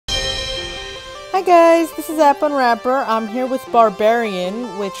Hi guys, this is App Unwrapper. I'm here with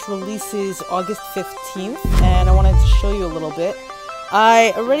Barbearian, which releases August 15th, and I wanted to show you a little bit.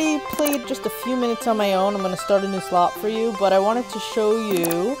 I already played just a few minutes on my own. I'm going to start a new slot for you, but I wanted to show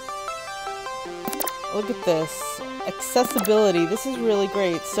you... Look at this. Accessibility. This is really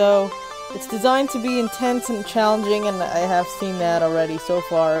great. So, it's designed to be intense and challenging, and I have seen that already so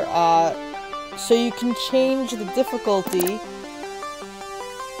far. So you can change the difficulty.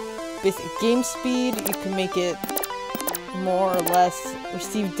 Basic game speed, you can make it more or less.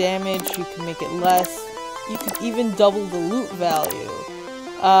 Receive damage, you can make it less. You can even double the loot value.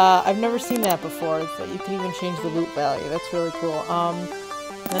 I've never seen that before, that you can even change the loot value. That's really cool.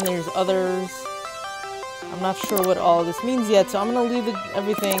 Then there's others. I'm not sure what all this means yet, so I'm going to leave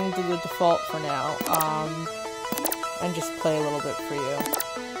everything to the default for now. And just play a little bit for you.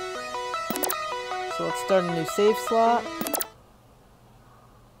 So let's start a new save slot.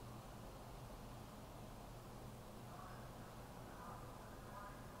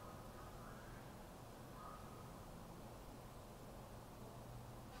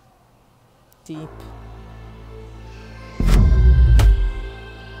 Deep.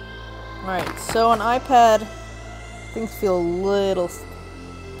 Alright, so on iPad, things feel a little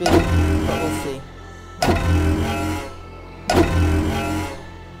big, but we'll see.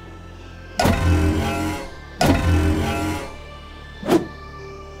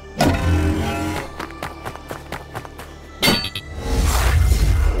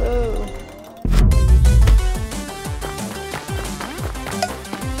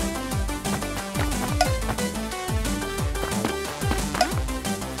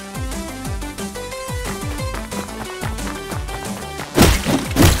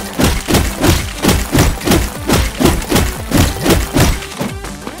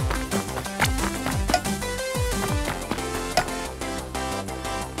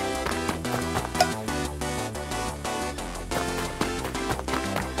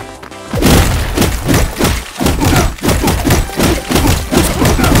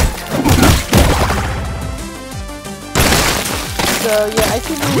 So yeah, I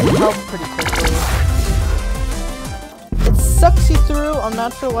can use help pretty quickly. It sucks you through. I'm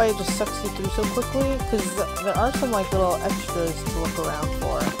not sure why it just sucks you through so quickly, because there are some like little extras to look around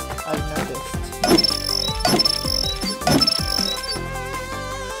for, I've noticed.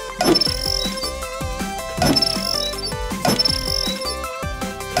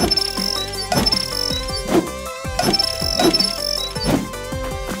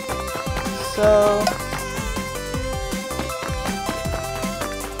 So...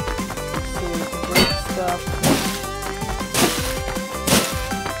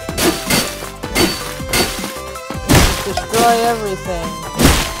 destroy everything.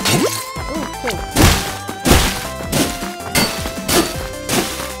 Ooh, cool.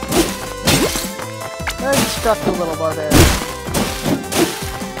 Very destructive little barbarian.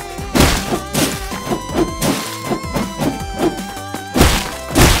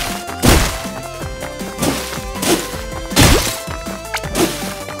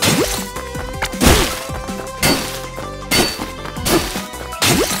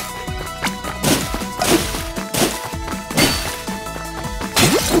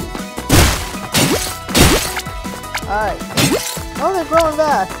 Alright. Oh, they're growing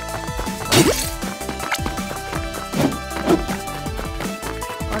back.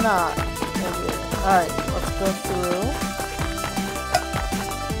 Or not. Maybe. Alright, let's go through.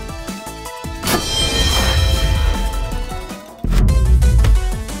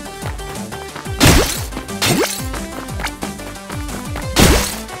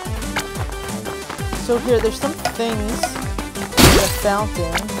 So here, there's some things. There's a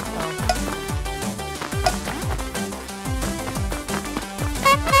fountain.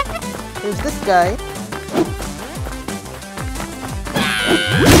 There's this guy.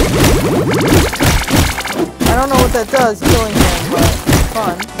 I don't know what that does, killing him, but it's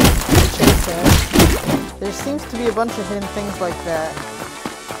fun to chase him. There seems to be a bunch of hidden things like that.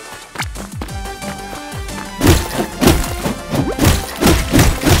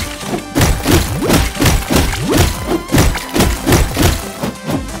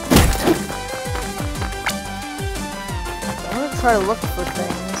 I'm gonna try to look for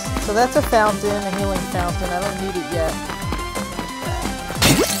things. So that's a fountain, a healing fountain. I don't need it yet.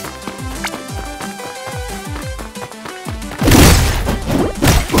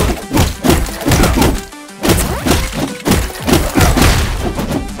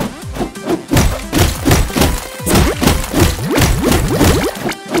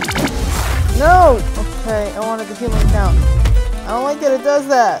 No! Okay, I wanted the healing fountain. I don't like it, it does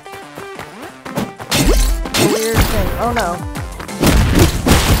that. It's a weird thing. Oh no.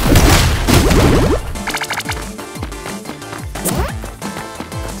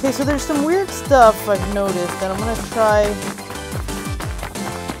 so there's some weird stuff I've noticed, and I'm gonna try...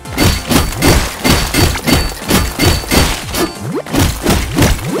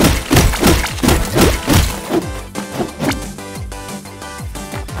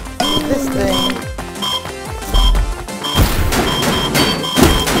 this thing.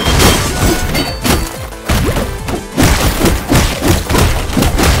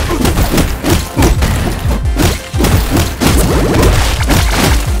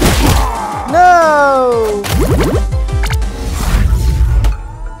 No!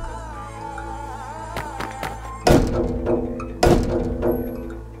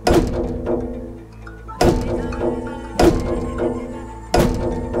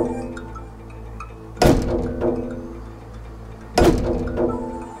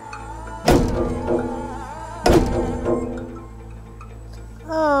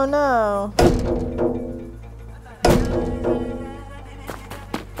 Oh no.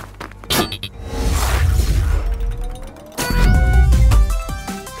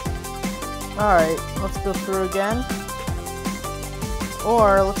 Alright, let's go through again.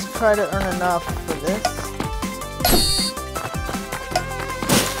 Or let's try to earn enough for this.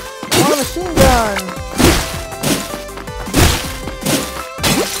 I want a machine gun!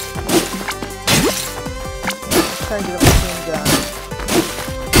 Try to get a machine gun.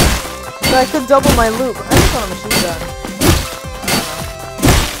 So I could double my loot, but I just want a machine gun.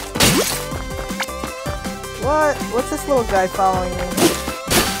 What? What's this little guy following me?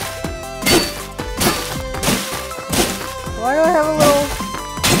 Why do I have a little...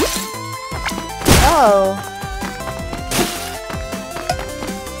 Oh.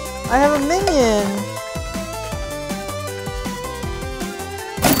 I have a minion.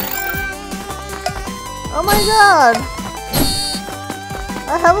 Oh my god.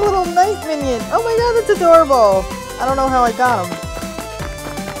 I have a little knight minion. Oh my god, that's adorable. I don't know how I got him.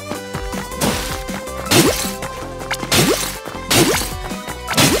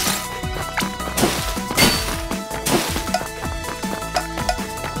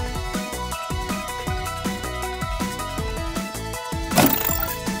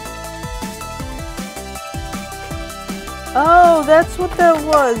 Oh, that's what that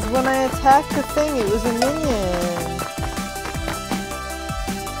was. When I attacked the thing, it was a minion.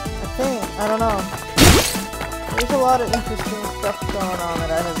 I think. I don't know. There's a lot of interesting stuff going on that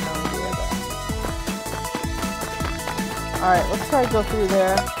I have no idea about. Alright, let's try to go through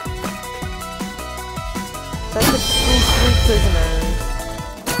there. So I could free 3 prisoners.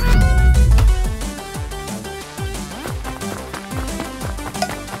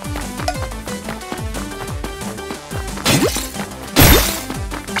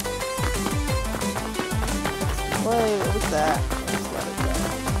 What was that? Let's let it go.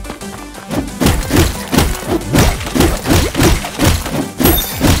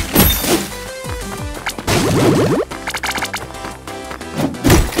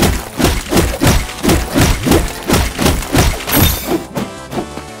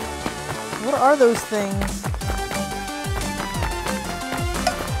 What are those things?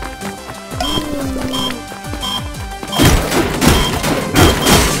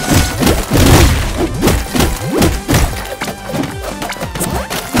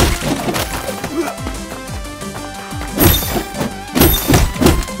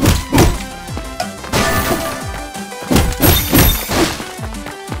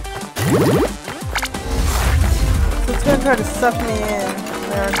 It's gonna try to suck me in.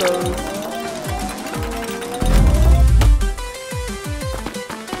 There it goes.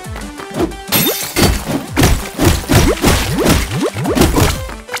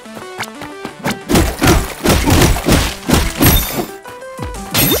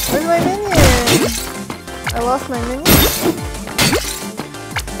 Where's my minion? I lost my minion?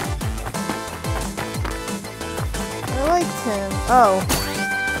 I liked him. Oh.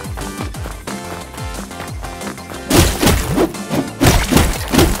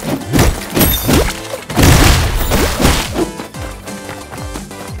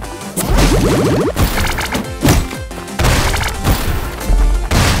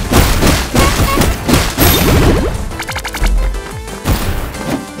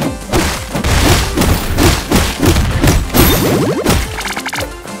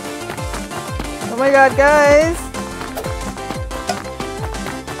 Oh my god, guys!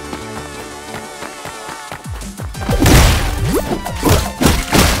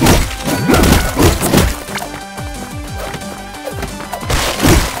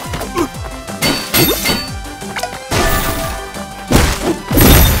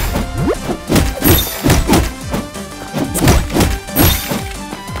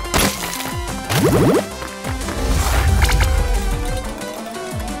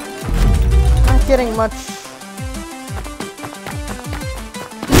 getting much.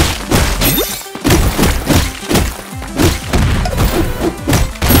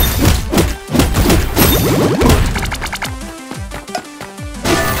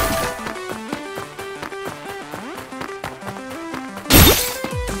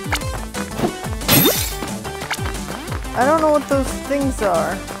 I don't know what those things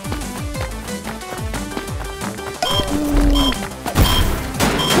are.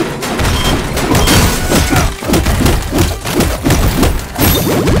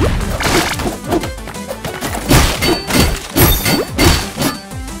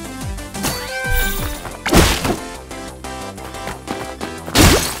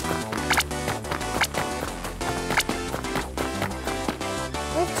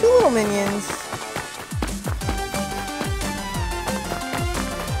 I have two little minions.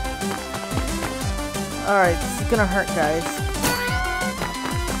 Alright, this is gonna hurt, guys.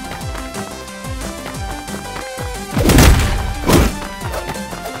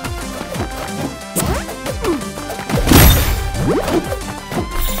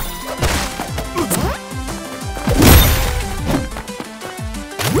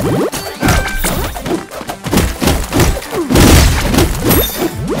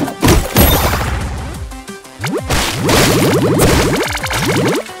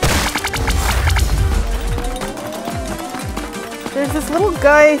 There's this little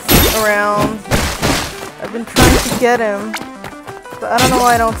guy around. I've been trying to get him, but I don't know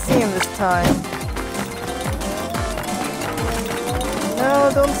why I don't see him this time.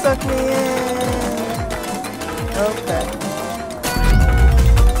 No, don't suck me in. Okay.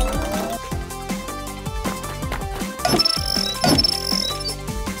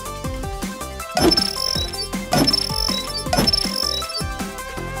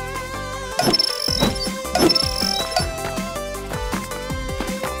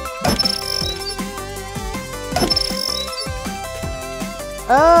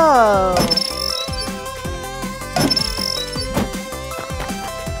 Oh.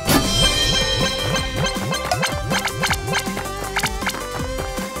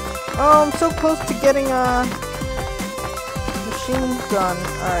 Oh, I'm so close to getting a machine gun.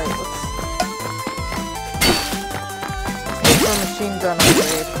 Alright, let's go for a machine gun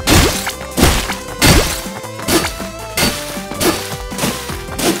upgrade.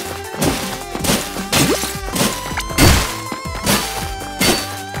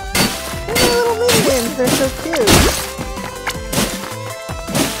 They're so cute.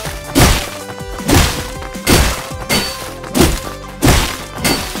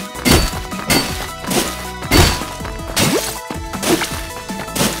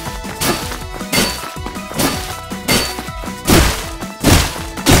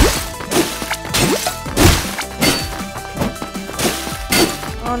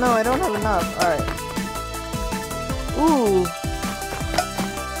 Oh no, I don't have enough. Alright. Ooh.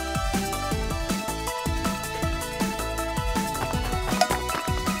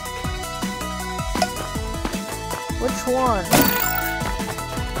 Which one?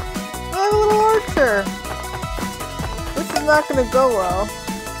 I have a little archer. This is not gonna go well.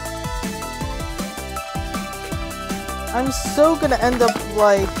 I'm so gonna end up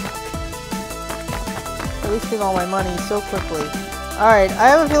like wasting all my money so quickly. Alright, I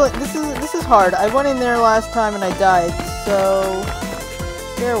have a feeling this is hard. I went in there last time and I died, so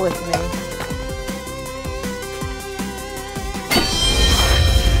bear with me.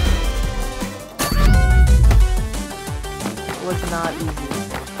 Was not easy.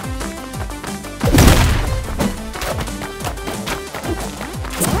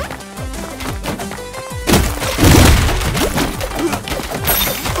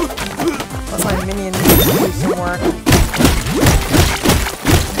 Let my minions do some work.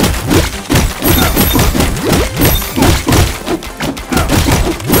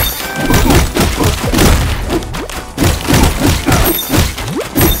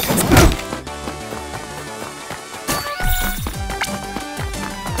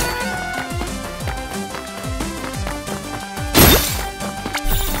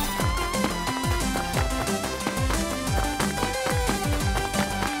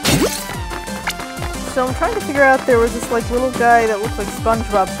 So I'm trying to figure out, there was this like little guy that looked like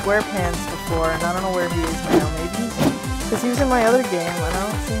SpongeBob SquarePants before, and I don't know where he is now. Maybe he's, because he was in my other game, and I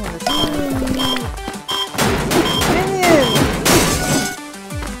don't see him this time. Minions!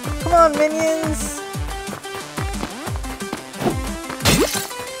 Come on, minions!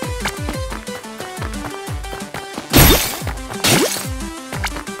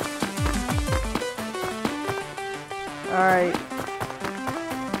 Alright.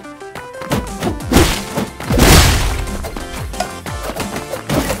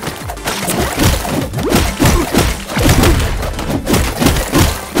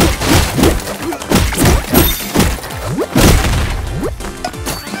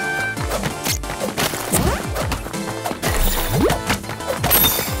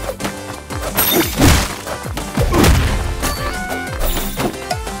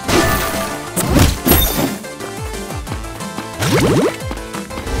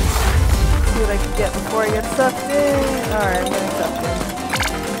 I can get before I get sucked in. Alright, I'm getting sucked in.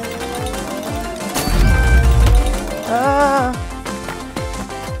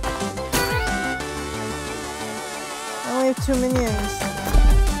 I only have 2 minions.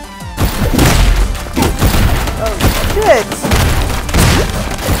 Oh, shit!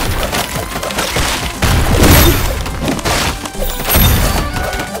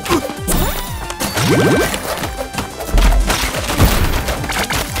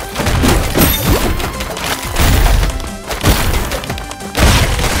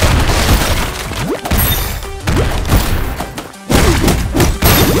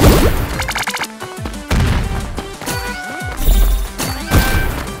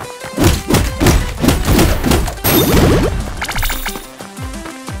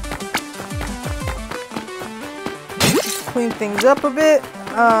 Clean things up a bit.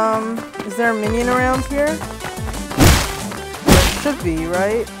 Is there a minion around here? There should be,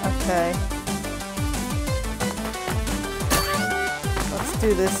 right? Okay. Let's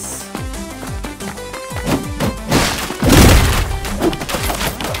do this.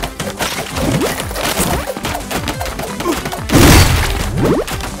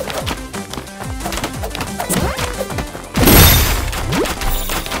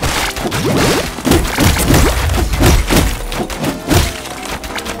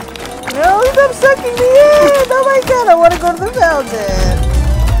 Stop sucking me in! Oh my god, I want to go to the fountain!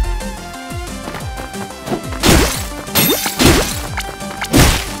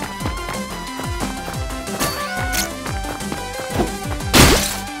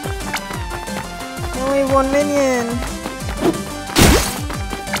 Only 1 minion!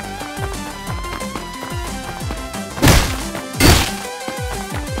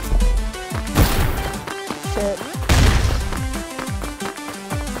 Shit.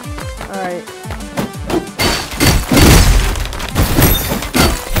 Alright.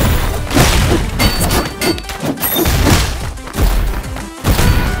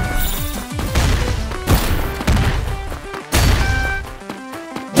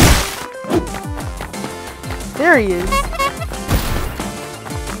 There he is.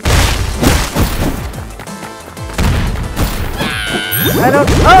 I don't.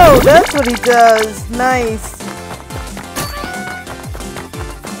 Oh, that's what he does. Nice.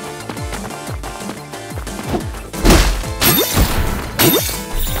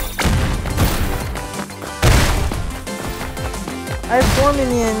 I have 4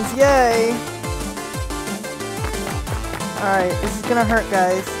 minions. Yay. Alright, this is gonna hurt,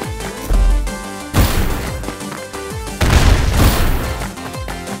 guys.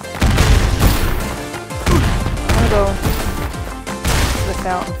 Go to the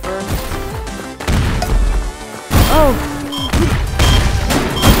fountain first. Oh!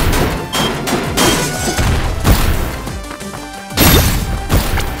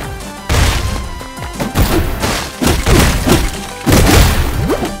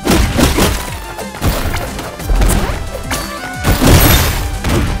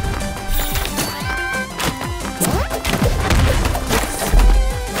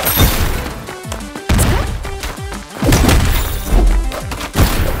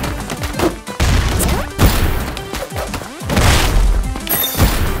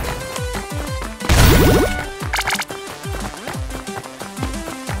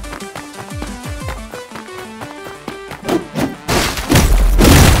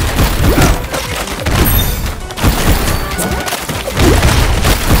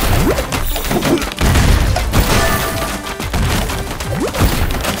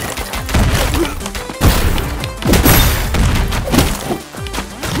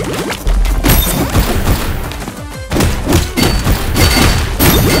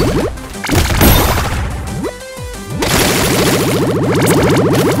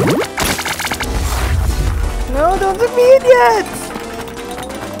 No, don't let me in yet!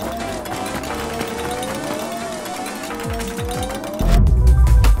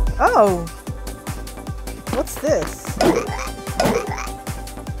 Oh! What's this?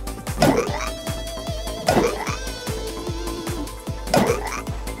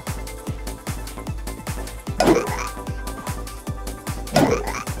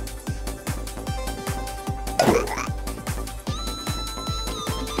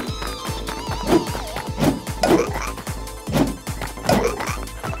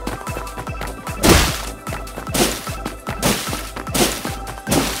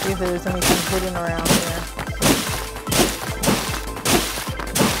 See if there's anything hidden around here.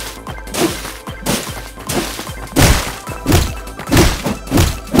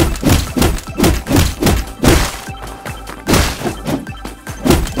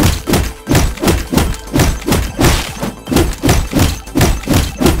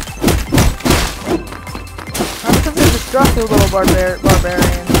 Drop you, little barbarian.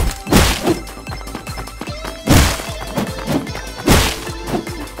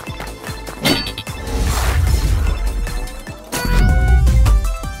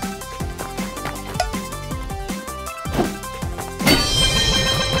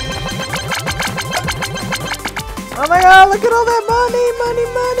 Oh my god, look at all that money, money,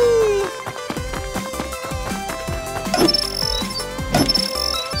 money!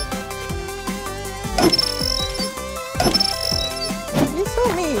 He's so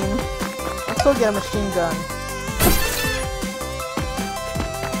mean. I'll still get a machine gun.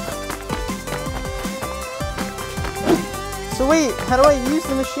 So wait, how do I use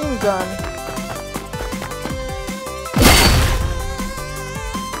the machine gun?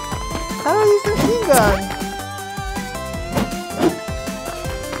 How do I use the machine gun?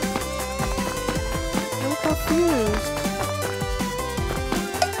 I'm confused.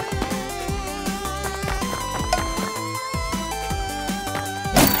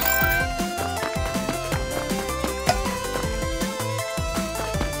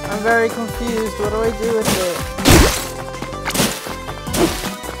 I'm very confused. What do I do with it?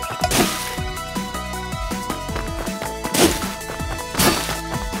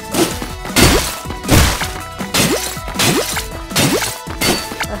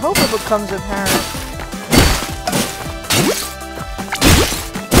 I hope it becomes apparent.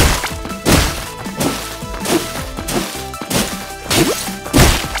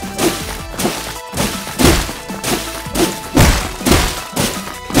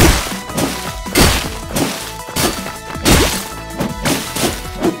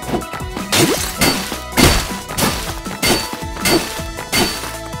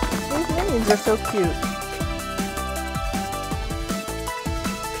 They're so cute.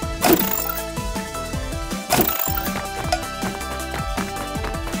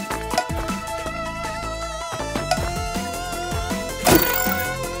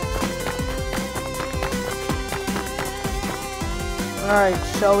 Alright,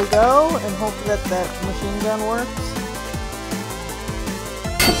 shall we go and hope that that machine gun works?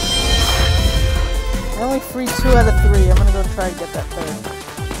 I only freed 2 out of 3. I'm gonna go try to get that third.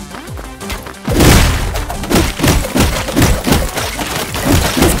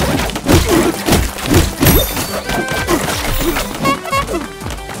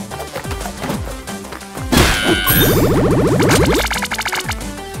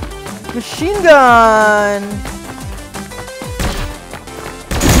 Machine gun!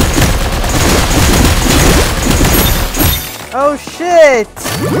 Oh shit!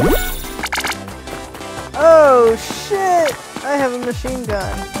 Oh shit! I have a machine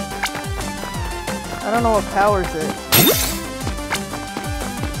gun. I don't know what powers it.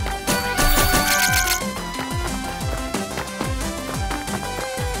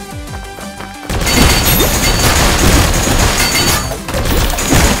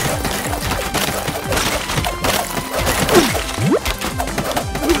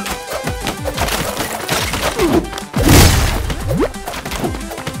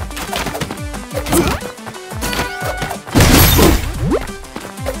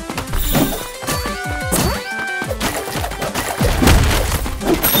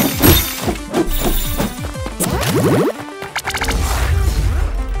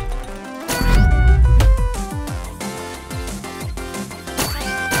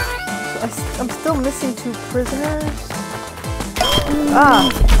 I'm still missing 2 prisoners. Ah!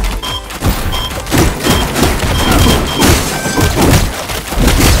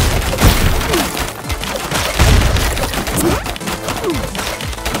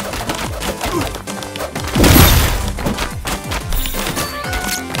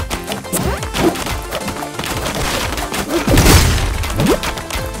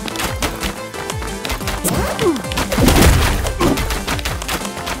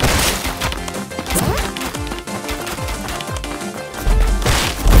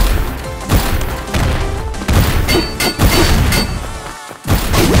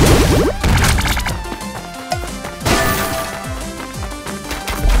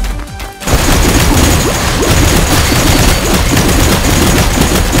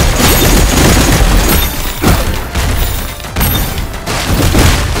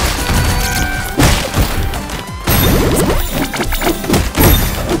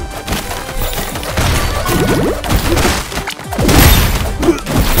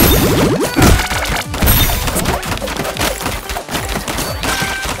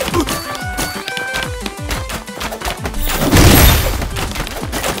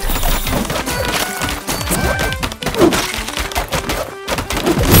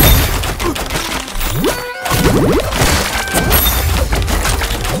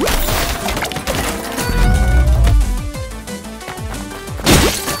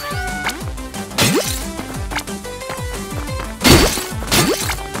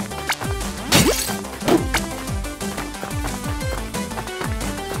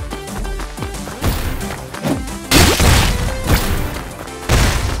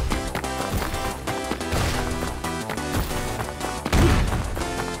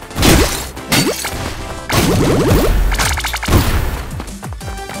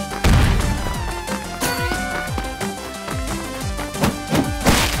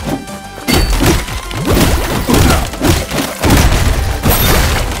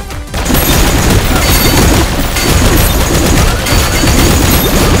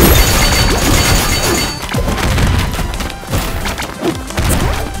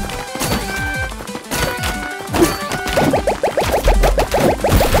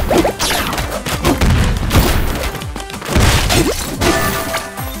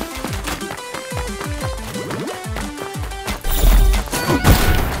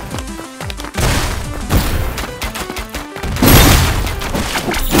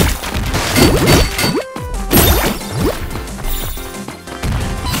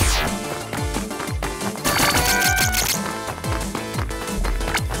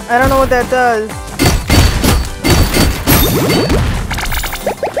 I don't know what that does.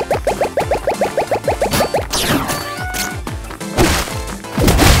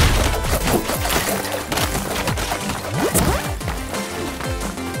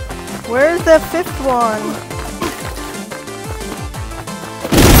 Where's the fifth one?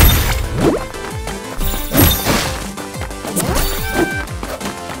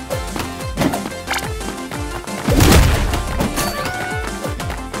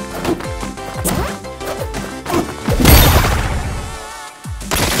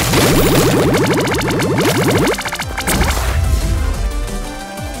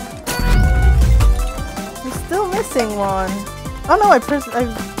 I'm still missing one. Oh no, I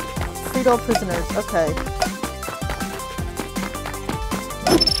freed all prisoners. Okay.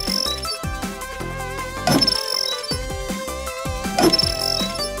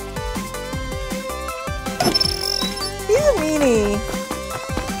 He's a meanie.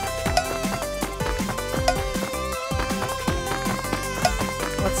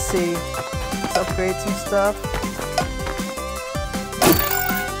 Let's see. Let's upgrade some stuff.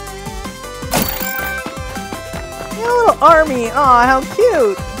 Yeah, a little army. Aw, how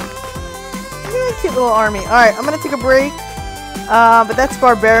cute. Look at that cute little army. Alright, I'm gonna take a break. But that's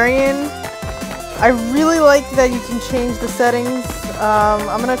Barbarian. I really like that you can change the settings.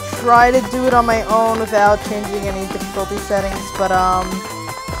 I'm gonna try to do it on my own without changing any difficulty settings, but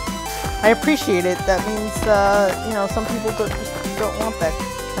I appreciate it. That means, you know, some people just don't want that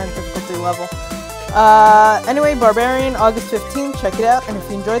kind of difficulty level. Anyway, Barbarian, August 15th, check it out, and if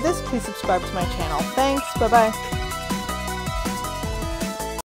you enjoyed this, please subscribe to my channel. Thanks, bye-bye.